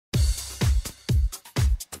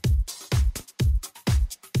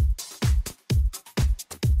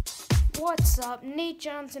What's up? Nate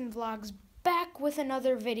Johnson Vlogs back with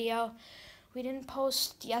another video. We didn't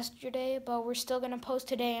post yesterday, but we're still going to post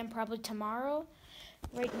today and probably tomorrow.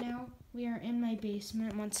 Right now, we are in my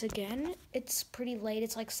basement once again. It's pretty late.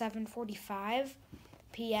 It's like 7:45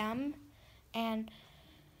 p.m. And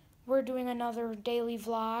we're doing another daily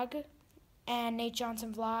vlog. And Nate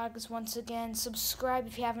Johnson Vlogs, once again, subscribe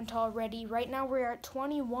if you haven't already. Right now, we're at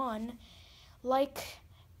 21.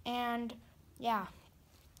 And yeah.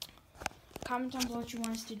 Comment down below what you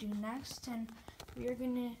want us to do next, and we are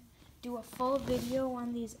going to do a full video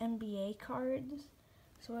on these NBA cards.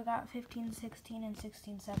 So we got 15, 16, and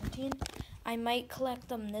 16, 17. I might collect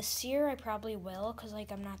them this year. I probably will, because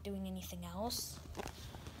I'm not doing anything else.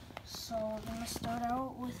 So we're going to start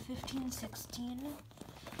out with 15, 16.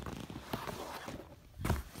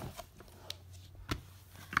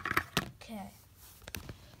 Okay.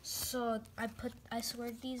 So I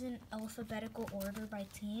sorted these in alphabetical order by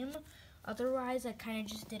team. Otherwise, I kind of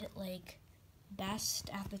just did it like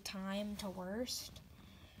best at the time to worst.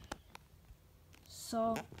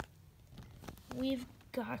 So we've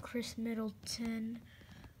got Chris Middleton,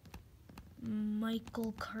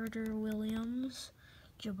 Michael Carter Williams,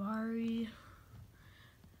 Jabari,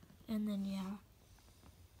 and then yeah.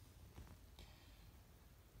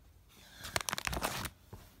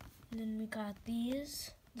 And then we got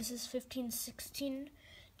these. This is 15-16.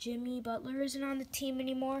 Jimmy Butler isn't on the team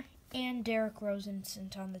anymore, and Derrick Rose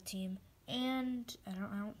isn't on the team, and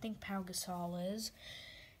I don't think Pau Gasol is.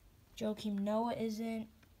 Joakim Noah isn't.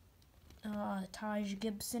 Taj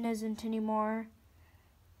Gibson isn't anymore,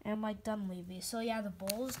 and Mike Dunleavy. So yeah, the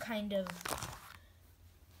Bulls kind of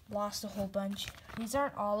lost a whole bunch. These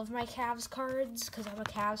aren't all of my Cavs cards because I'm a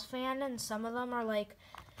Cavs fan, and some of them are like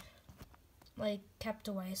kept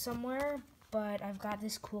away somewhere. But I've got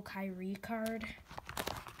this cool Kyrie card.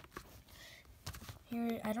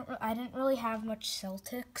 Here, I didn't really have much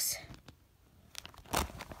Celtics.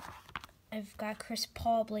 I've got Chris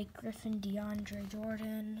Paul, Blake Griffin, DeAndre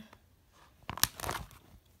Jordan.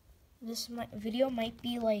 This video might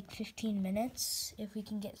be like 15 minutes if we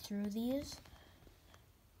can get through these,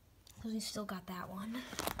 because we still got that one.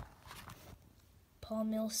 Paul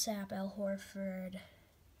Millsap, Al Horford,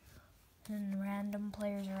 and random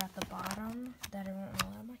players are at the bottom that I won't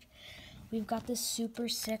know that much. We've got this super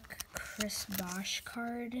sick Chris Bosh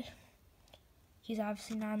card. He's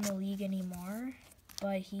obviously not in the league anymore,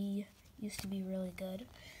 but he used to be really good.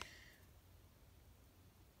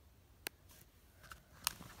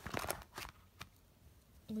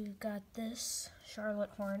 We've got this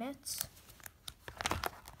Charlotte Hornets.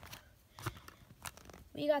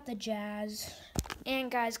 We got the Jazz. And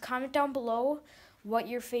guys, comment down below what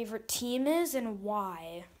your favorite team is and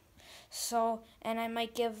why. So, and I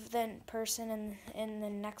might give the person in the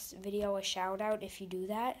next video a shout out if you do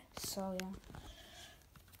that. So, yeah.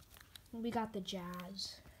 We got the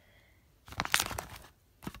Jazz.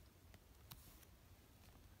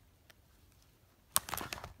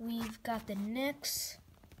 We've got the Knicks,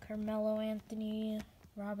 Carmelo Anthony,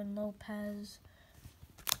 Robin Lopez,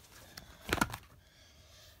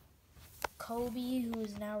 Kobe, who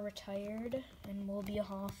is now retired and will be a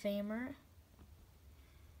Hall of Famer.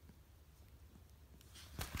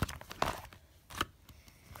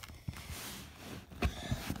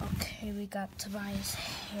 Okay, we got Tobias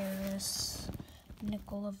Harris,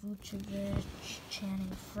 Nikola Vucevic, Channing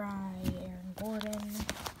Frye, Aaron Gordon.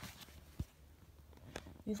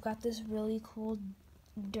 We've got this really cool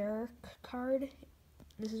Dirk card.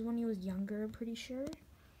 This is when he was younger, I'm pretty sure.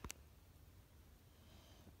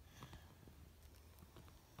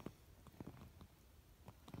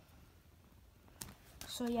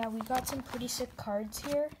 So yeah, we got some pretty sick cards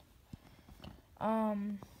here.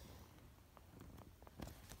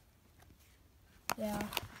 Yeah,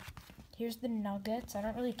 here's the Nuggets. I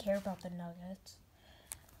don't really care about the Nuggets.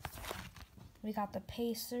 We got the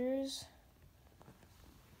Pacers.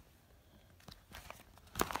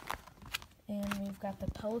 And we've got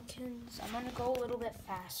the Pelicans. I'm going to go a little bit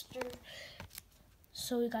faster.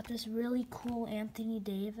 So we got this really cool Anthony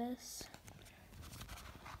Davis.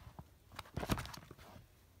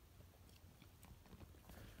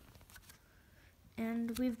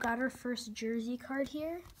 And we've got our first jersey card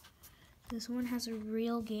here. This one has a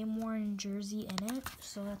real game-worn jersey in it,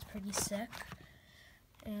 so that's pretty sick.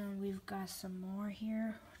 And we've got some more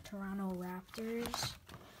here. Toronto Raptors.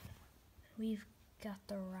 We've got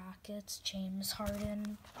the Rockets, James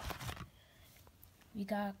Harden. We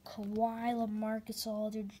got Kawhi, LaMarcus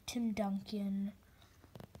Aldridge, Tim Duncan,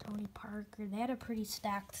 Tony Parker. They had a pretty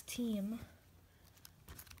stacked team.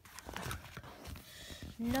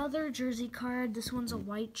 Another jersey card. This one's a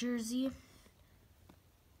white jersey.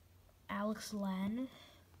 Alex Len.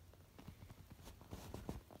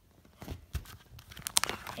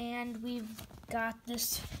 And we've got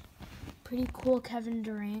this pretty cool Kevin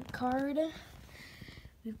Durant card.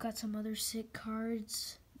 We've got some other sick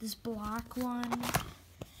cards. This block one.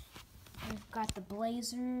 We've got the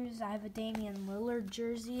Blazers. I have a Damian Lillard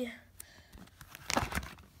jersey.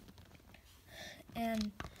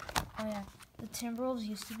 And, oh yeah, the Timberwolves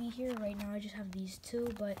used to be here. Right now I just have these two,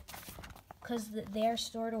 but because they are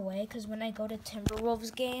stored away. Because when I go to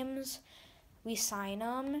Timberwolves games, we sign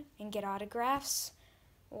them and get autographs.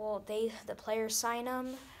 Well, the players sign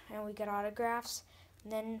them and we get autographs.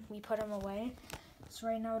 And then we put them away. So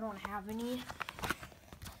right now I don't have any.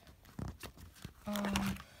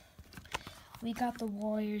 We got the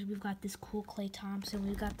Warriors. We've got this cool Klay Thompson.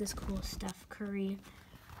 We've got this cool Steph Curry.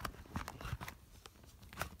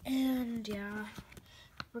 And yeah,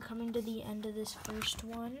 we're coming to the end of this first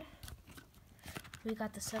one. We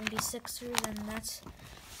got the 76ers, and that's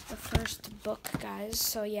the first book, guys.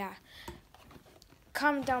 So yeah,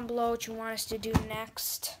 comment down below what you want us to do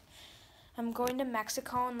next. I'm going to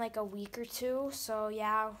Mexico in like a week or two, so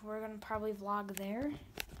yeah, we're going to probably vlog there.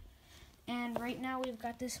 And right now we've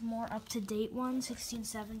got this more up-to-date one,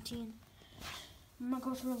 16-17. I'm going to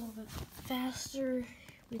go through a little bit faster.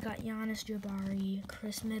 We got Giannis Jabari,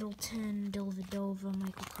 Chris Middleton, Dellavedova,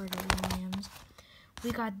 Michael Carter-Williams.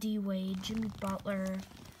 We got D-Wade, Jimmy Butler.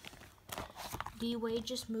 D-Wade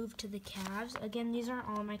just moved to the Cavs. Again, these aren't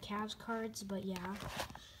all my Cavs cards, but yeah.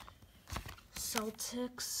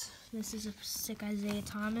 Celtics. This is a sick Isaiah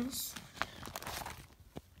Thomas.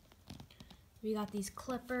 We got these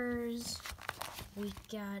Clippers. We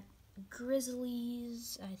got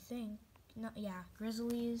Grizzlies, I think. No, yeah,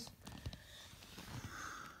 Grizzlies.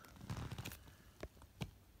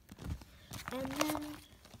 And then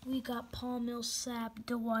we got Paul Millsap,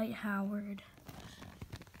 Dwight Howard,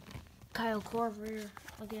 Kyle Korver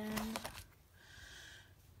again,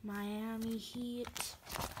 Miami Heat.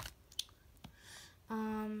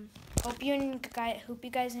 Hope you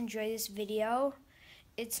guys enjoy this video.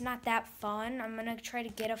 It's not that fun. I'm gonna try to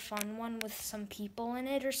get a fun one with some people in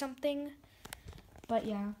it or something. But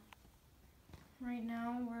yeah, right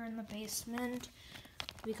now we're in the basement.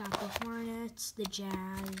 We got the Hornets, the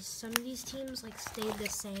Jazz. Some of these teams like stayed the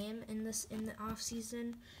same in the off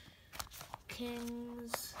season.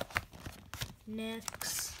 Kings,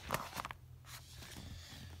 Knicks.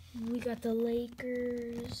 We got the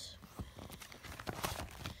Lakers.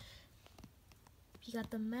 We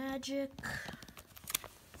got the Magic.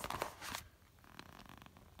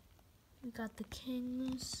 We got the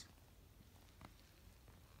Kings.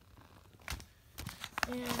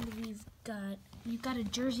 And we've got a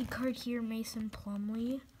jersey card here, Mason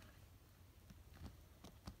Plumlee.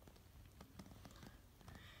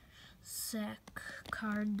 Sick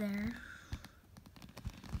card there.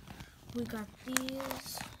 We got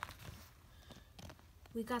these.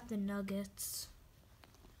 We got the Nuggets.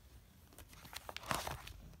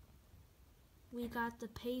 We got the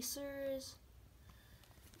Pacers.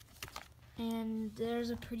 And there's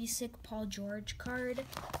a pretty sick Paul George card.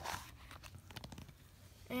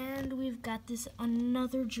 And we've got this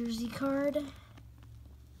another jersey card,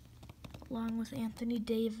 along with Anthony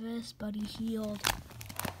Davis, Buddy Hield.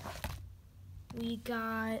 We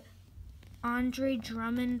got Andre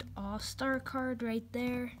Drummond All-Star card right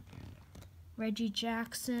there. Reggie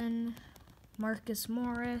Jackson, Marcus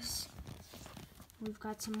Morris. We've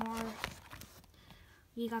got some more.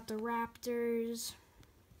 We got the Raptors,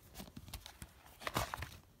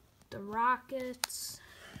 the Rockets,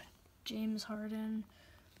 James Harden,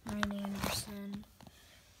 Ryan Anderson.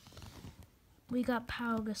 We got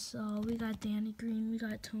Pau Gasol, we got Danny Green, we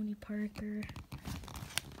got Tony Parker.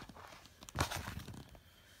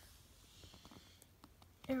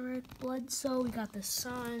 Eric Bledsoe, we got the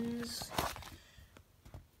Suns.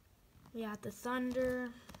 We got the Thunder.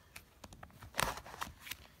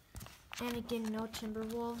 And again, no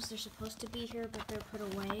Timberwolves. They're supposed to be here, but they're put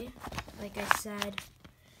away, like I said.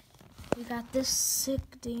 We got this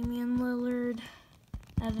sick Damian Lillard,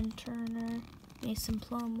 Evan Turner, Mason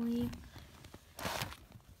Plumlee.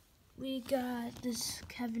 We got this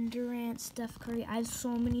Kevin Durant, Steph Curry. I have so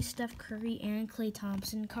many Steph Curry and Klay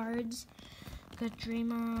Thompson cards. We got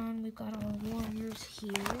Draymond. We've got all Warriors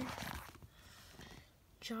here.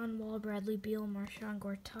 John Wall, Bradley Beal, Marshawn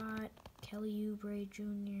Gortat, Kelly Oubre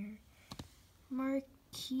Jr.,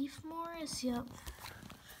 Markieff Morris, yep.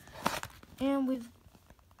 And we've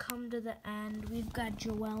come to the end. We've got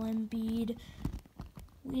Joel Embiid.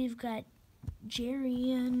 We've got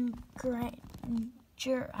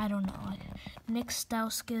I don't know, Nick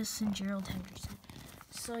Stauskas and Gerald Henderson.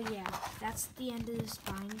 So yeah, that's the end of this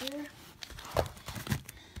binder.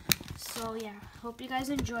 So yeah, hope you guys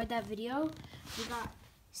enjoyed that video. We got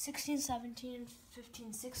 16, 17,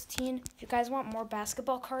 15, 16. If you guys want more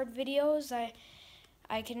basketball card videos,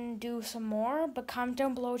 I can do some more, but comment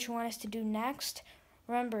down below what you want us to do next.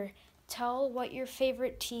 Remember, tell what your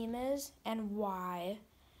favorite team is and why.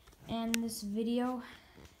 And this video,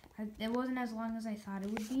 it wasn't as long as I thought it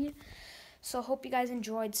would be. So hope you guys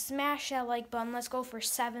enjoyed. Smash that like button. Let's go for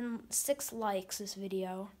 6 likes this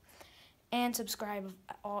video. And subscribe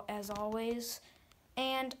as always.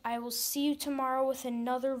 And I will see you tomorrow with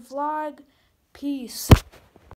another vlog. Peace.